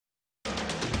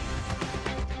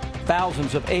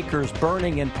Thousands of acres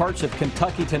burning in parts of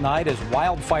Kentucky tonight as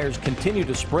wildfires continue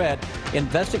to spread.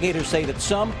 Investigators say that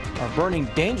some are burning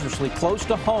dangerously close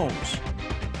to homes.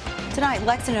 Tonight,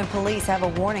 Lexington police have a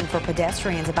warning for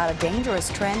pedestrians about a dangerous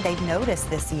trend they've noticed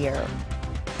this year.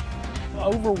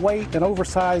 Overweight and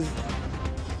oversized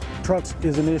trucks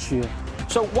is an issue.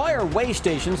 So why are weigh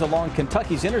stations along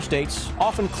Kentucky's interstates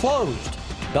often closed?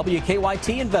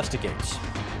 WKYT investigates.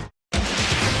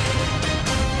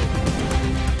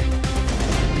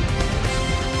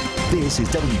 This is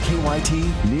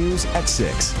WKYT News at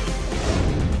 6.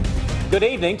 Good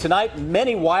evening. Tonight,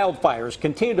 many wildfires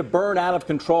continue to burn out of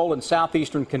control in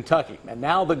southeastern Kentucky. And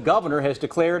now the governor has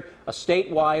declared a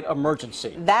statewide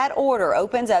emergency. That order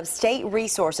opens up state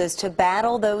resources to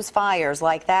battle those fires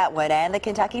like that one. And the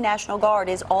Kentucky National Guard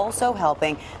is also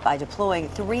helping by deploying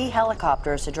 3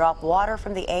 helicopters to drop water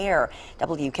from the air.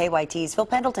 WKYT's Phil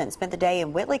Pendleton spent the day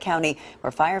in Whitley County,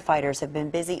 where firefighters have been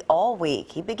busy all week.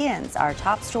 He begins our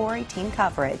top story team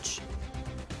coverage.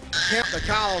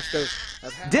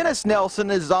 Dennis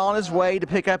Nelson is on his way to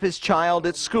pick up his child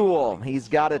at school. He's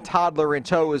got a toddler in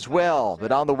tow as well,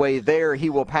 but on the way there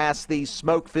he will pass these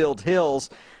smoke-filled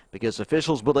hills because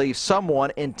officials believe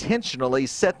someone intentionally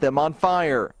set them on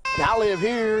fire. I live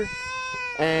here,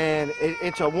 and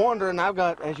it's a wonder, and I've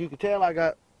got, as you can tell, I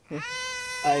got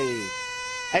a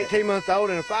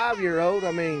 18-month-old and a 5-year-old.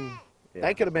 I mean,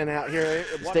 they could have been out here.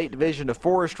 The State Division of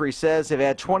Forestry says they've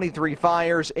had 23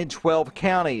 fires in 12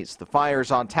 counties. The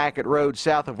fires on Tackett Road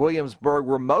south of Williamsburg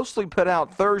were mostly put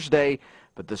out Thursday,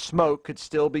 but the smoke could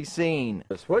still be seen.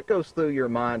 What goes through your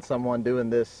mind, someone doing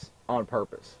this on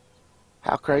purpose?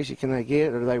 How crazy can they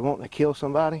get? Or they want to kill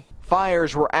somebody?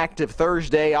 Fires were active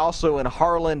Thursday, also in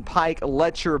Harlan, Pike,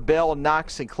 Letcher, Bell,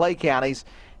 Knox, and Clay counties.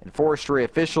 And forestry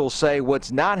officials say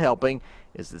what's not helping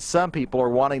is that some people are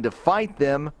wanting to fight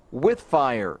them with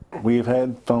fire. We've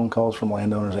had phone calls from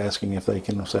landowners asking if they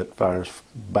can set fires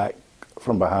back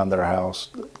from behind their house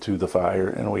to the fire,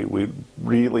 and we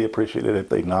really appreciate it if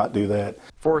they not do that.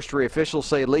 Forestry officials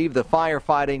say leave the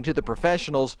firefighting to the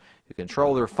professionals who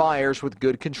control their fires with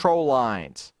good control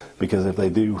lines. Because if they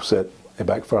do set a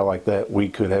backfire like that, we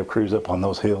could have crews up on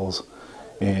those hills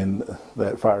and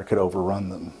that fire could overrun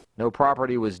them. No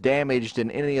property was damaged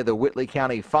in any of the Whitley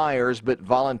County fires, but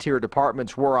volunteer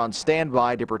departments were on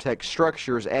standby to protect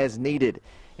structures as needed.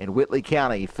 In Whitley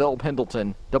County, Phil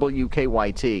Pendleton,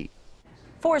 WKYT.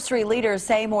 Forestry leaders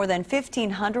say more than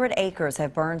 1,500 acres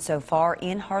have burned so far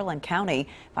in Harlan County.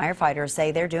 Firefighters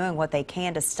say they're doing what they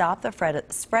can to stop the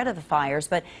spread of the fires,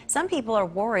 but some people are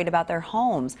worried about their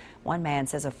homes. One man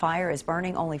says a fire is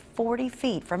burning only 40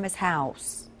 feet from his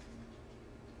house.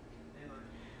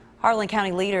 Harlan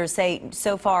County leaders say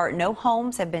so far no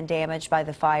homes have been damaged by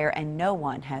the fire and no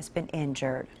one has been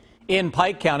injured. In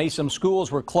Pike County, some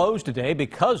schools were closed today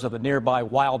because of the nearby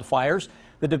wildfires.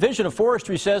 The Division of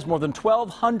Forestry says more than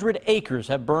 1,200 acres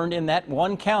have burned in that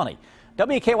one county.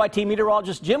 WKYT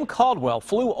meteorologist Jim Caldwell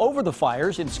flew over the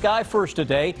fires in Sky First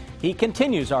today. He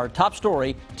continues our top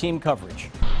story team coverage.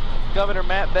 Governor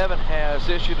Matt Bevin has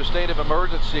issued a state of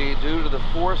emergency due to the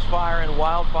forest fire and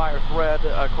wildfire threat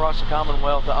across the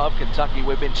Commonwealth of Kentucky.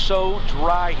 We've been so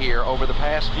dry here over the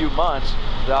past few months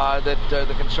that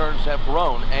the concerns have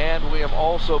grown, and we have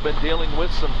also been dealing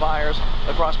with some fires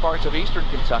across parts of eastern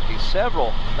Kentucky.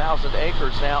 Several thousand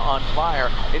acres now on fire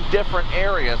in different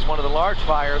areas. One of the large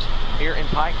fires here in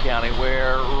Pike County,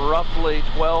 where roughly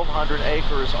 1,200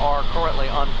 acres are currently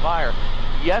on fire.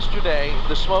 Yesterday,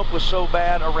 the smoke was so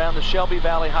bad around the Shelby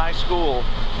Valley High School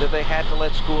that they had to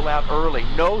let school out early.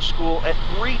 No school at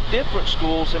 3 different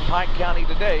schools in Pike County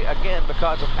today, again,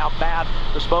 because of how bad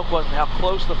the smoke was and how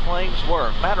close the flames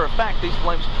were. Matter of fact, these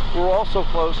flames were also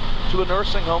close to a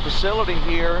nursing home facility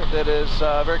here that is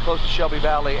very close to Shelby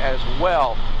Valley as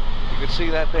well. You can see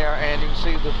that there, and you can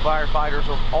see the firefighters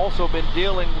have also been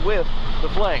dealing with the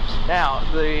flames. Now,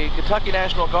 the Kentucky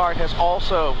National Guard has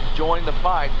also joined the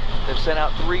fight. They've sent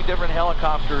out 3 different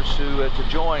helicopters to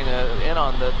join in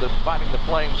on the fighting the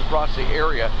flames across the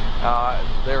area.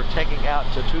 They're taking out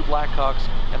 2 Blackhawks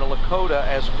and a Lakota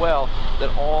as well,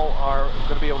 that all are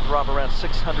going to be able to drop around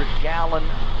 600-gallon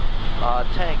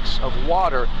tanks of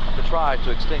water to try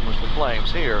to extinguish the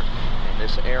flames here in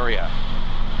this area.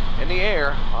 In the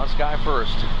air on Sky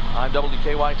First, I'm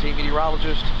WKYT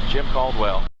meteorologist Jim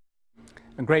Caldwell.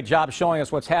 A great job showing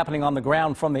us what's happening on the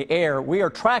ground from the air. We are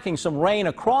tracking some rain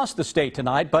across the state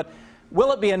tonight, but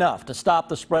Will it be enough to stop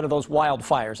the spread of those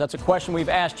wildfires? That's a question we've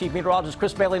asked Chief Meteorologist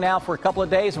Chris Bailey now for a couple of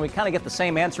days, and we kind of get the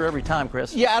same answer every time,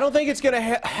 Chris. Yeah, I don't think it's going to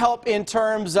help in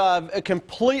terms of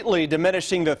completely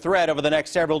diminishing the threat over the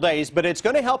next several days, but it's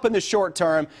going to help in the short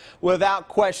term without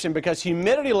question, because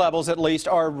humidity levels at least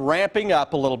are ramping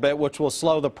up a little bit, which will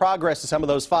slow the progress of some of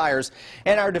those fires.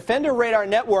 And our Defender radar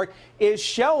network is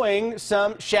showing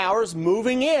some showers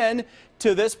moving in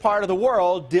to this part of the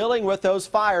world, dealing with those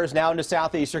fires now into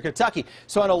southeastern Kentucky.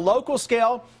 So on a local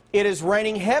scale, it is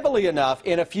raining heavily enough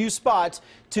in a few spots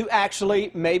to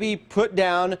actually maybe put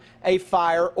down a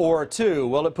fire or two.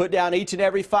 Will it put down each and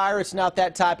every fire? It's not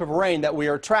that type of rain that we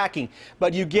are tracking.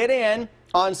 But you get in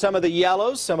on some of the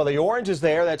yellows, some of the oranges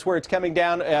there. That's where it's coming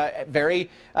down very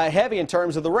heavy in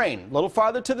terms of the rain. A little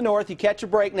farther to the north, you catch a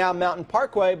break now, Mountain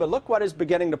Parkway, but look what is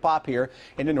beginning to pop here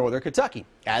into northern Kentucky.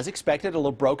 As expected, a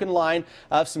little broken line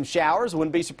of some showers.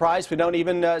 Wouldn't be surprised if we don't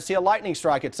even see a lightning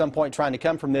strike at some point trying to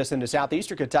come from this into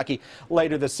southeastern Kentucky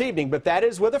later this evening. But that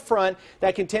is with a front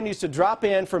that continues to drop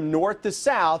in from north to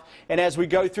south. And as we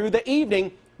go through the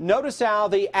evening, notice how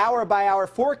the hour-by-hour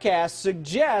forecast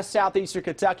suggests southeastern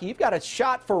Kentucky, you've got a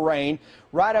shot for rain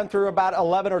right on through about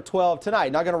 11 or 12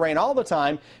 tonight. Not going to rain all the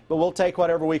time, but we'll take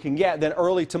whatever we can get. Then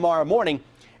early tomorrow morning,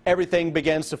 everything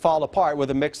begins to fall apart with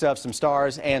a mix of some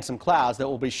stars and some clouds that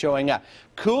will be showing up.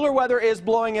 Cooler weather is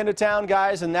blowing into town,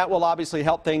 guys, and that will obviously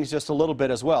help things just a little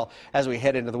bit as well as we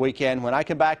head into the weekend. When I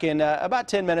come back in about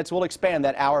 10 minutes, we'll expand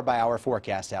that hour-by-hour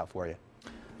forecast out for you.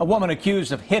 A woman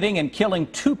accused of hitting and killing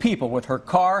 2 people with her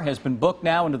car has been booked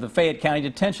now into the Fayette County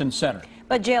Detention Center.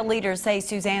 But jail leaders say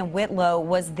Suzanne Whitlow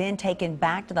was then taken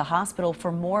back to the hospital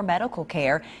for more medical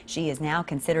care. She is now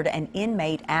considered an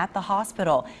inmate at the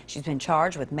hospital. She's been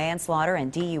charged with manslaughter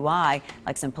and DUI.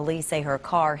 Lexington police say her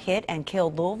car hit and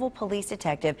killed Louisville police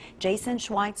detective Jason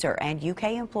Schweitzer and UK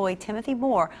employee Timothy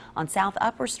Moore on South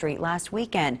Upper Street last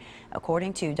weekend.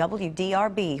 According to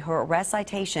WDRB, her arrest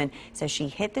citation says she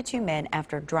hit the 2 men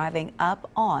after driving up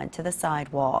onto the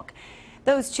sidewalk.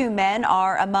 Those 2 men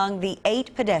are among the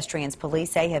 8 pedestrians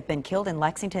police say have been killed in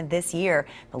Lexington this year.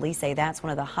 Police say that's one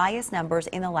of the highest numbers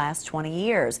in the last 20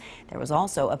 years. There was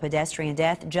also a pedestrian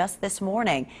death just this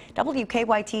morning.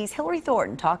 WKYT's Hillary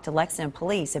Thornton talked to Lexington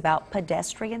police about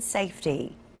pedestrian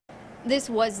safety. This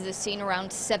was the scene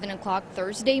around 7 o'clock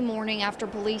Thursday morning after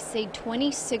police say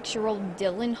 26-year-old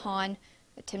Dylan Hahn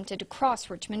attempted to cross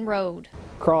Richmond Road.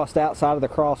 Crossed outside of the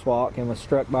crosswalk and was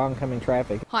struck by oncoming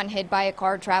traffic. Hahn hit by a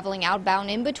car traveling outbound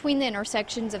in between the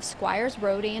intersections of Squires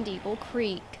Road and Eagle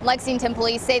Creek. Lexington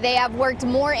police say they have worked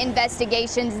more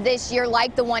investigations this year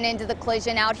like the one into the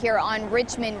collision out here on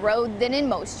Richmond Road than in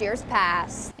most years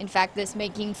past. In fact, this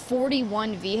making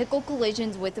 41 vehicle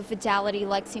collisions with a fatality.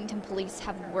 Lexington police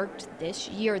have worked this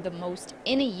year, the most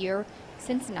in a year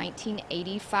since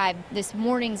 1985. This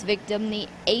morning's victim, the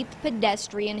 8th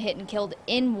pedestrian hit and killed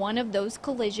in one of those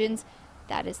collisions.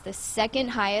 That is the 2nd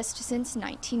highest since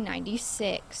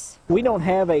 1996. We don't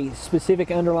have a specific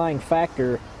underlying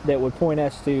factor that would point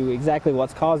us to exactly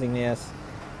what's causing this,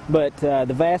 but the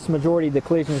vast majority of the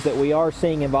collisions that we are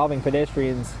seeing involving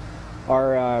pedestrians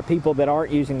are people that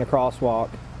aren't using the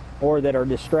crosswalk or that are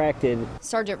distracted.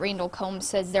 Sergeant Randall Combs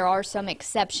says there are some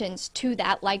exceptions to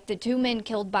that, like the 2 men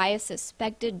killed by a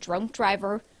suspected drunk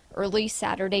driver early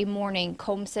Saturday morning.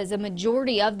 Combs says a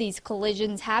majority of these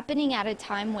collisions happening at a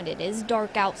time when it is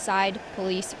dark outside.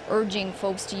 Police urging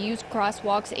folks to use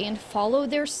crosswalks and follow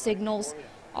their signals,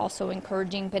 also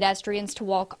encouraging pedestrians to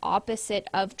walk opposite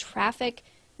of traffic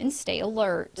and stay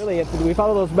alert. Really, if we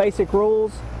follow those basic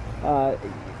rules,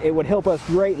 it would help us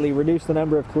greatly reduce the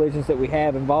number of collisions that we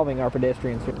have involving our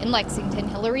pedestrians. In Lexington,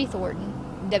 Hillary Thornton,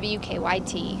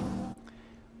 WKYT.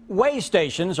 Weigh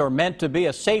stations are meant to be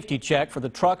a safety check for the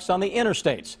trucks on the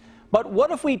interstates. But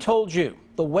what if we told you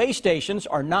the weigh stations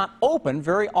are not open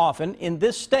very often in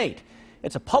this state?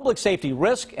 It's a public safety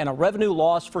risk and a revenue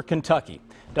loss for Kentucky.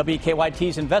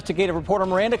 WKYT's investigative reporter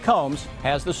Miranda Combs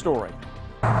has the story.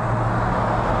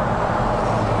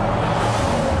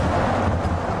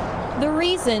 The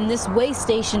reason this weigh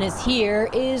station is here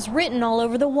is written all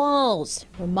over the walls.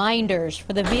 Reminders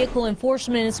for the vehicle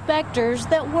enforcement inspectors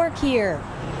that work here.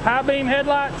 High beam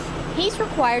headlights. He's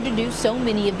required to do so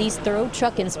many of these thorough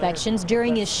truck inspections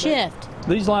during his shift.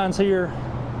 These lines here,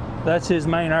 that's his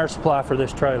main air supply for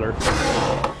this trailer.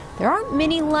 There aren't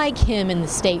many like him in the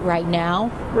state right now.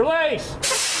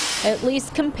 Release! At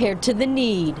least compared to the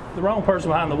need. The wrong person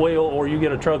behind the wheel, or you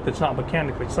get a truck that's not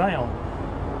mechanically sound,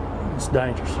 it's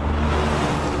dangerous.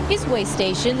 His weigh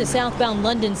station, the southbound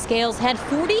London Scales, had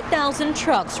 40,000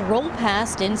 trucks roll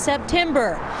past in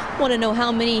September. Want to know how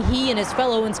many he and his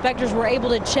fellow inspectors were able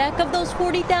to check of those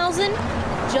 40,000?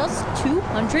 just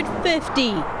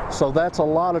 250. So that's a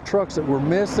lot of trucks that we're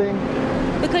missing.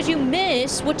 Because you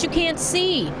miss what you can't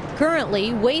see.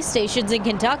 Currently, weigh stations in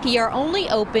Kentucky are only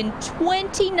open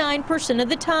 29% of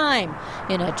the time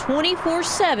in a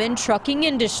 24/7 trucking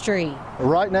industry.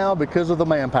 Right now, because of the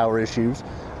manpower issues,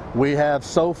 we have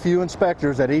so few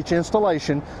inspectors at each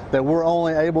installation that we're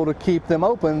only able to keep them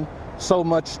open so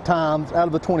much time out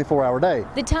of the 24-hour day.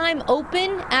 The time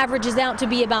open averages out to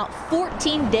be about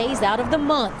 14 days out of the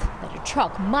month that a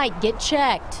truck might get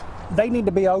checked. They need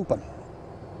to be open.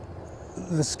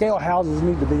 The scale houses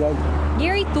need to be open.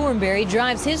 Gary Thornberry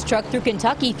drives his truck through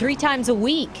Kentucky 3 times a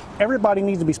week. Everybody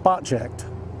needs to be spot checked.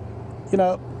 You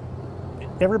know,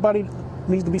 everybody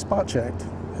needs to be spot checked.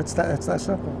 It's that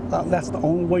simple. That's the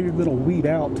only way you're going to weed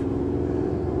out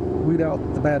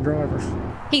the bad drivers.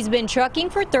 He's been trucking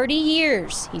for 30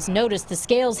 years. He's noticed the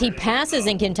scales he passes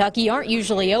in Kentucky aren't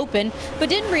usually open, but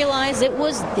didn't realize it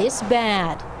was this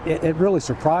bad. It really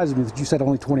surprised me that you said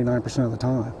only 29% of the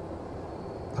time.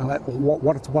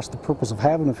 What's the purpose of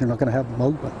having them if you're not going to have them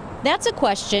open? That's a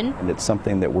question. And it's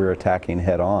something that we're attacking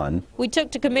head on. We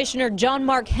took to Commissioner John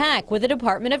Mark Hack with the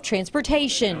Department of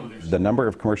Transportation. The number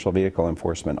of commercial vehicle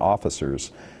enforcement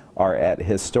officers are at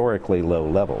historically low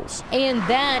levels. And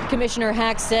that, Commissioner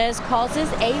Hack says, causes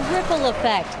a ripple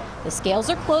effect. The scales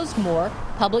are closed more,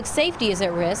 public safety is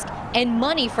at risk, and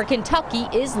money for Kentucky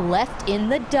is left in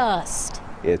the dust.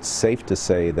 It's safe to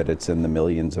say that it's in the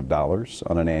millions of dollars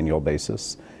on an annual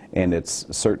basis, and it's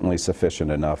certainly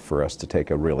sufficient enough for us to take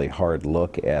a really hard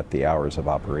look at the hours of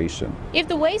operation. If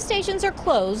the weigh stations are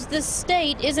closed, the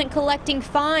state isn't collecting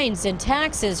fines and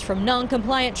taxes from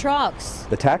non-compliant trucks.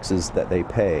 The taxes that they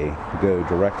pay go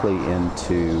directly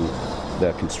into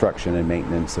the construction and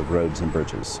maintenance of roads and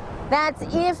bridges. That's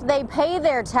if they pay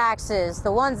their taxes.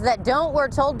 The ones that don't, we're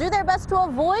told, do their best to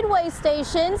avoid weigh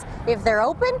stations. If they're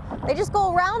open, they just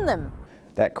go around them.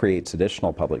 That creates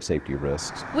additional public safety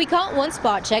risks. We caught one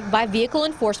spot check by vehicle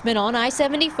enforcement on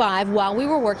I-75 while we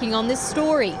were working on this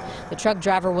story. The truck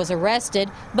driver was arrested,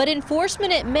 but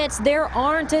enforcement admits there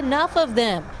aren't enough of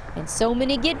them, and so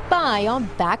many get by on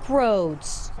back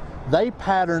roads. They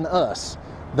pattern us.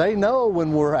 They know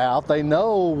when we're out, they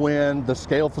know when the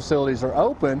scale facilities are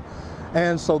open,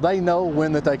 and so they know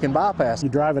when that they can bypass. You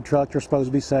drive a truck, you're supposed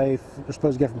to be safe. You're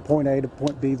supposed to get from point A to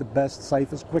point B the best,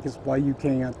 safest, quickest way you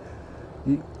can.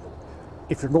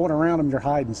 If you're going around them, you're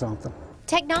hiding something.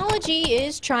 Technology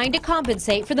is trying to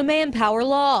compensate for the manpower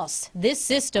loss. This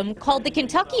system, called the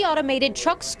Kentucky Automated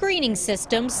Truck Screening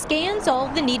System, scans all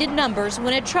the needed numbers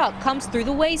when a truck comes through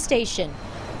the weigh station.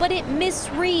 But it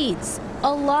misreads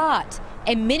a lot.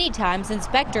 And many times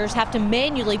inspectors have to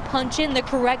manually punch in the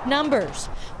correct numbers.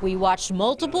 We watched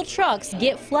multiple trucks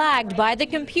get flagged by the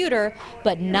computer,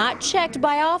 but not checked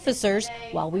by officers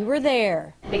while we were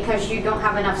there. Because you don't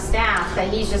have enough staff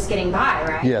that he's just getting by,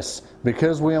 right? Yes,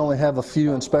 because we only have a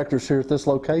few inspectors here at this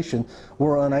location,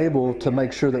 we're unable to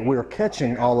make sure that we're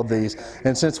catching all of these.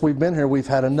 And since we've been here, we've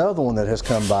had another one that has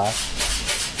come by.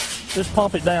 Just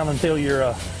pump it down until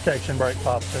your protection brake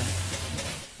pops in.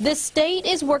 The state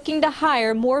is working to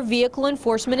hire more vehicle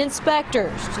enforcement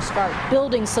inspectors to start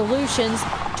building solutions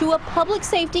to a public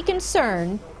safety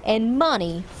concern and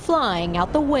money flying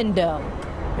out the window.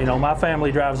 You know, my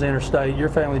family drives the interstate, your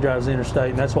family drives the interstate,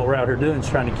 and that's what we're out here doing, is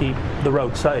trying to keep the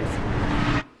road safe.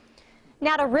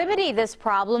 Now, to remedy this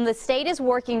problem, the state is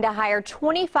working to hire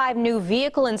 25 new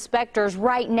vehicle inspectors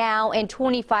right now and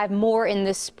 25 more in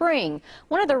the spring.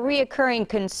 One of the reoccurring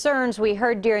concerns we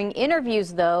heard during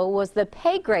interviews, though, was the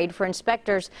pay grade for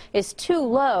inspectors is too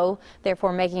low,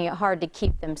 therefore making it hard to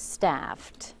keep them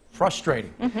staffed.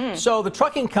 Frustrating. So the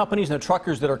trucking companies and the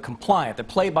truckers that are compliant, that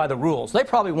play by the rules, they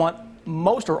probably want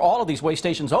most or all of these weigh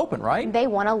stations open, right? They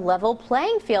want a level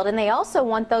playing field, and they also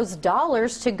want those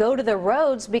dollars to go to the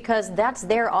roads because that's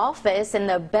their office, and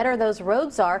the better those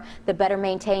roads are, the better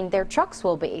maintained their trucks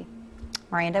will be.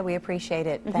 Miranda, we appreciate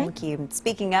it. Thank you.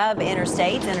 Speaking of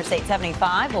interstates, Interstate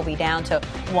 75 will be down to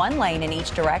one lane in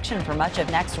each direction for much of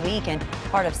next week in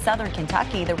part of southern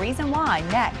Kentucky. The reason why,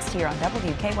 next here on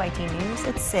WKYT News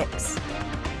at 6.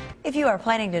 If you are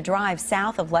planning to drive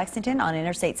south of Lexington on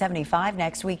Interstate 75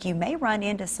 next week, you may run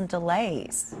into some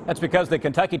delays. That's because the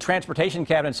Kentucky Transportation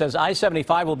Cabinet says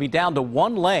I-75 will be down to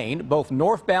one lane, both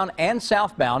northbound and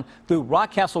southbound, through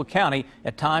Rockcastle County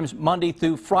at times Monday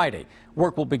through Friday.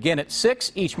 Work will begin at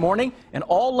 6 each morning, and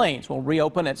all lanes will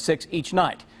reopen at 6 each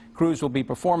night. Crews will be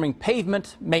performing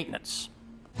pavement maintenance.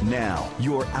 Now,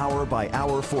 your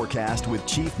hour-by-hour forecast with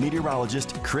Chief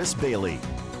Meteorologist Chris Bailey.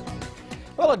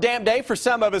 Well, a damp day for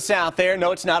some of us out there.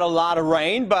 No, it's not a lot of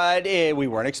rain, but we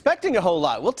weren't expecting a whole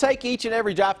lot. We'll take each and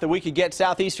every drop that we could get.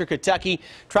 Southeastern Kentucky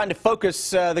trying to focus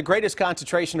the greatest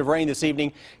concentration of rain this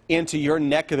evening into your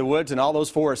neck of the woods and all those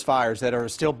forest fires that are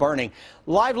still burning.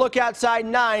 Live look outside,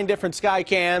 9 different sky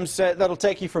cams that'll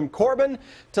take you from Corbin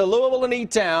to Louisville and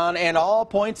E-Town and all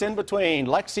points in between.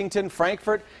 Lexington,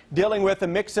 Frankfort, dealing with a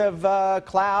mix of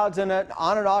clouds and an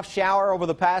on and off shower over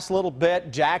the past little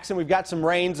bit. Jackson, we've got some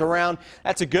rains around.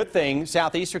 That's a good thing,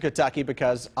 Southeastern Kentucky,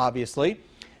 because obviously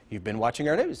you've been watching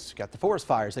our news. You've got the forest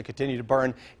fires that continue to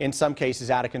burn, in some cases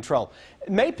out of control.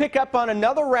 It may pick up on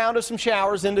another round of some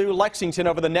showers into Lexington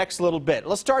over the next little bit.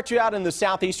 Let's start you out in the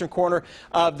southeastern corner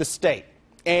of the state.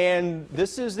 And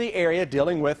this is the area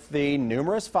dealing with the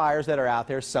numerous fires that are out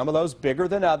there, some of those bigger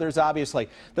than others, obviously.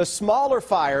 The smaller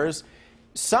fires,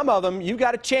 some of them, you've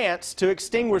got a chance to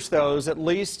extinguish those, at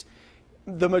least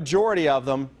the majority of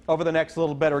them, over the next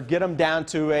little bit, or get them down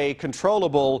to a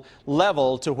controllable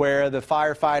level to where the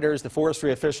firefighters, the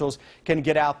forestry officials can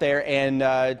get out there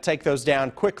and take those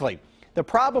down quickly. The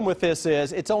problem with this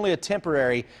is it's only a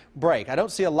temporary break. I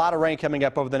don't see a lot of rain coming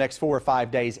up over the next 4 or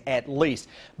 5 days at least.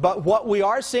 But what we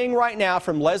are seeing right now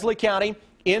from Leslie County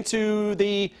into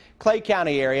the Clay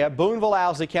County area, Boonville,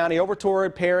 Owsley County, over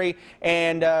toward Perry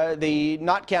and the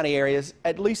Knott County areas,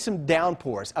 at least some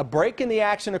downpours. A break in the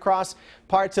action across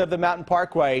parts of the Mountain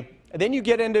Parkway. And then you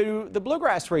get into the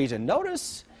Bluegrass region.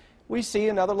 Notice we see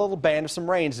another little band of some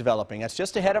rains developing. That's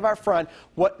just ahead of our front.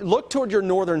 Look toward your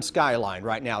northern skyline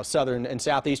right now, southern and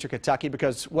southeastern Kentucky,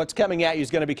 because what's coming at you is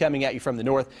going to be coming at you from the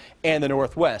north and the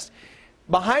northwest.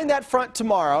 Behind that front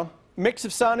tomorrow, mix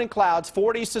of sun and clouds,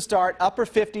 40s to start, upper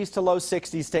 50s to low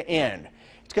 60s to end.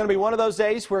 It's going to be one of those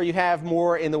days where you have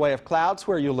more in the way of clouds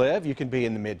where you live. You can be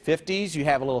in the mid-50s. You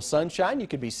have a little sunshine. You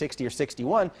could be 60 or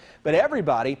 61. But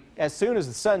everybody, as soon as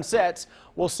the sun sets,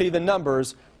 will see the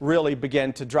numbers really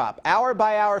begin to drop. Hour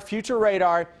by hour future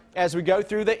radar as we go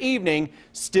through the evening,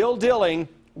 still dealing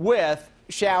with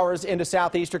showers into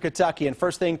southeastern Kentucky. And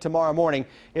first thing tomorrow morning,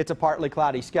 it's a partly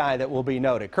cloudy sky that will be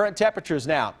noted. Current temperatures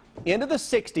now into the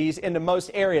 60s into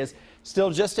most areas. Still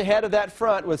just ahead of that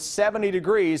front with 70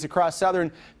 degrees across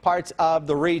southern parts of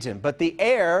the region. But the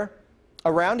air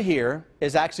around here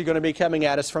is actually going to be coming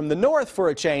at us from the north for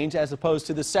a change as opposed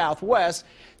to the southwest.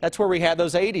 That's where we had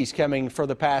those 80s coming for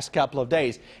the past couple of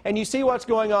days. And you see what's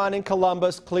going on in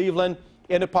Columbus, Cleveland,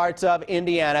 into parts of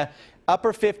Indiana.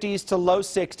 Upper 50s to low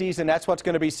 60s, and that's what's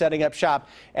going to be setting up shop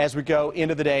as we go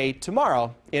into the day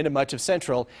tomorrow into much of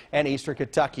central and eastern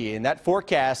Kentucky. And that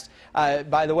forecast,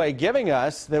 by the way, giving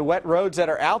us the wet roads that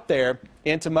are out there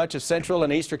into much of central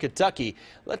and eastern Kentucky.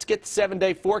 Let's get the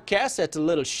 7-day forecast. That's a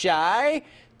little shy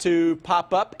to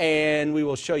pop up, and we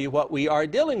will show you what we are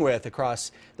dealing with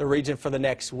across the region for the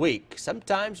next week.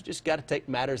 Sometimes you just got to take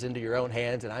matters into your own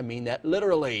hands, and I mean that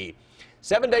literally.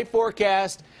 7-day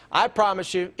forecast. I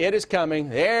promise you, it is coming.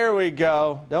 There we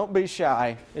go. Don't be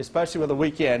shy, especially with a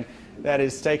weekend that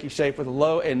is taking shape with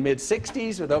low and mid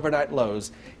 60s with overnight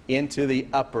lows into the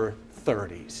upper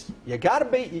 30s. You got to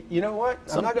be, you know what?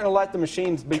 I'm not going to let the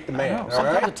machines beat the man.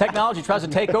 Sometimes the technology tries to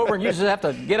take over and you just have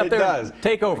to get up there and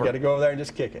take over. You got to go over there and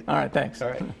just kick it. All right, thanks. All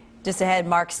right. Just ahead,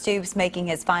 Mark Stoops making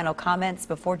his final comments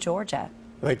before Georgia.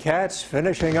 The Cats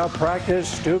finishing up practice.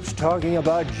 Stoops talking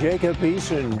about Jacob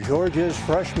Eason, Georgia's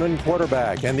freshman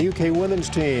quarterback, and the UK women's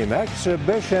team.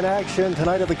 Exhibition action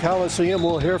tonight at the Coliseum.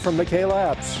 We'll hear from Michaela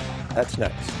Apps. That's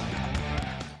next.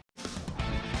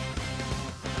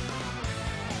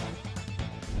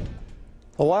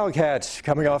 The Wildcats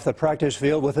coming off the practice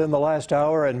field within the last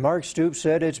hour, and Mark Stoops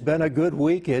said it's been a good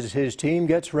week as his team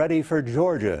gets ready for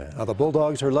Georgia. Now, the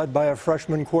Bulldogs are led by a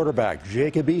freshman quarterback,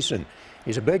 Jacob Eason.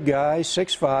 He's a big guy,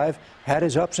 6'5", had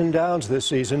his ups and downs this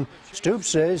season. Stoops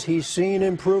says he's seen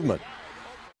improvement.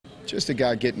 Just a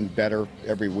guy getting better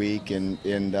every week, and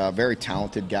a very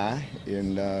talented guy.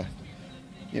 And,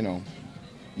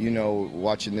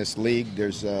 watching this league,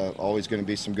 there's always going to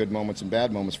be some good moments and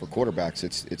bad moments for quarterbacks.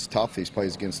 It's tough. He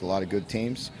plays against a lot of good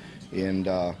teams, and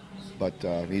but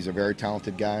he's a very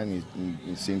talented guy, and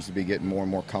he seems to be getting more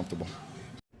and more comfortable.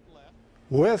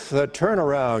 With the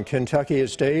turnaround Kentucky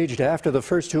has staged after the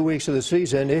first 2 weeks of the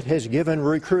season, it has given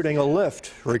recruiting a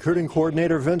lift. Recruiting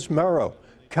coordinator Vince Merrow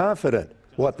confident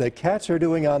what the Cats are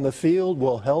doing on the field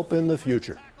will help in the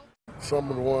future. Some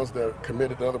of the ones that are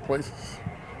committed to other places,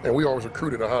 and we always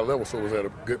recruited at a high level, so it was at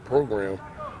a good program.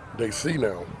 They see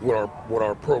now what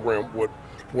our program,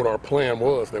 what our plan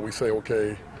was, that we say,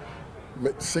 okay,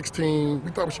 16,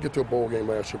 we thought we should get to a bowl game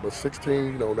last year, but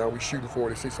 16, now we're shooting for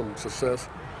it. They see some success.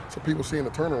 So people seeing the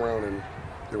turnaround, and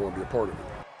they want to be a part of it.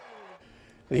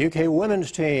 The UK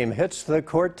women's team hits the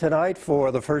court tonight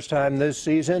for the first time this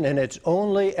season in its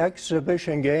only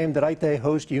exhibition game. Tonight they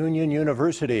host Union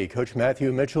University. Coach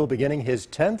Matthew Mitchell beginning his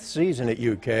 10th season at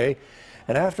UK.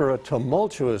 And after a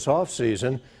tumultuous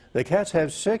offseason, the Cats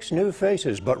have 6 new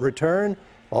faces, but return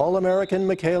All-American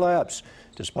Michaela Epps.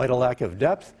 Despite a lack of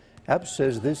depth, Epps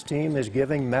says this team is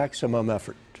giving maximum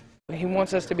effort. He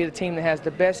wants us to be the team that has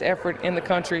the best effort in the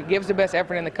country, gives the best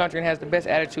effort in the country, and has the best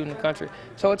attitude in the country.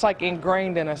 So it's like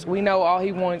ingrained in us. We know all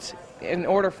he wants in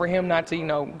order for him not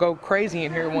to, go crazy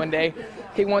in here one day.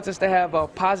 He wants us to have a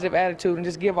positive attitude and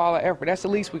just give all the effort. That's the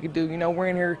least we could do. We're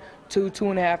in here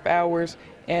 2.5 hours,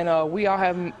 and we all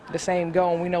have the same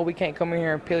goal, and we know we can't come in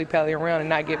here and pilly-pally around and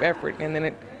not give effort and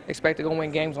then expect to go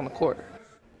win games on the court.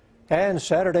 And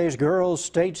Saturday's girls'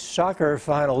 state soccer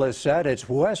final is set. It's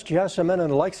West Jessamine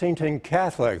and Lexington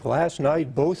Catholic. Last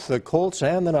night, both the Colts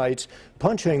and the Knights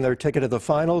punching their ticket to the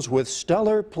finals with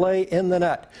stellar play in the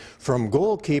net from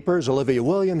goalkeepers Olivia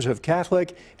Williams of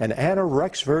Catholic and Anna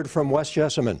Rexford from West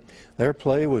Jessamine. Their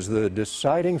play was the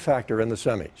deciding factor in the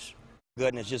semis.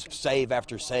 Goodness, just save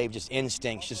after save, just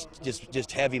instincts,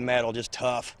 just heavy metal, just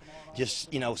tough.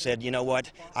 Just, said, you know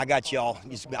what, I got y'all.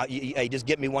 Just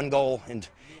get me one goal, and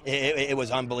it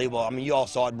was unbelievable. I mean, you all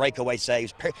saw it, breakaway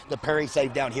saves. The Perry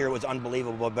save down here was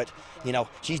unbelievable, but,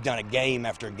 she's done it game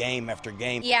after game after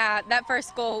game. Yeah, that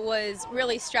first goal was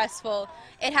really stressful.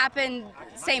 It happened,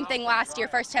 same thing last year.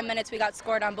 First 10 minutes we got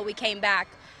scored on, but we came back.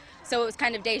 So it was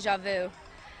kind of deja vu.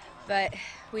 But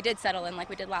we did settle in like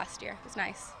we did last year. It was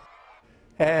nice.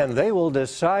 And they will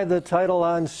decide the title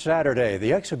on Saturday.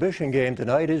 The exhibition game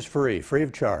tonight is free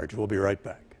of charge. We'll be right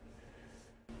back.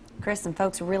 Chris, some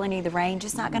folks really need the rain,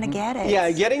 just not going to get it.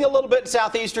 Yeah, getting a little bit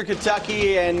southeastern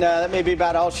Kentucky, and that may be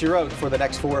about all she wrote for the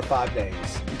next 4 or 5 days.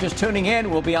 Just tuning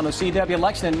in, we'll be on the CW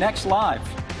Lexington Next Live.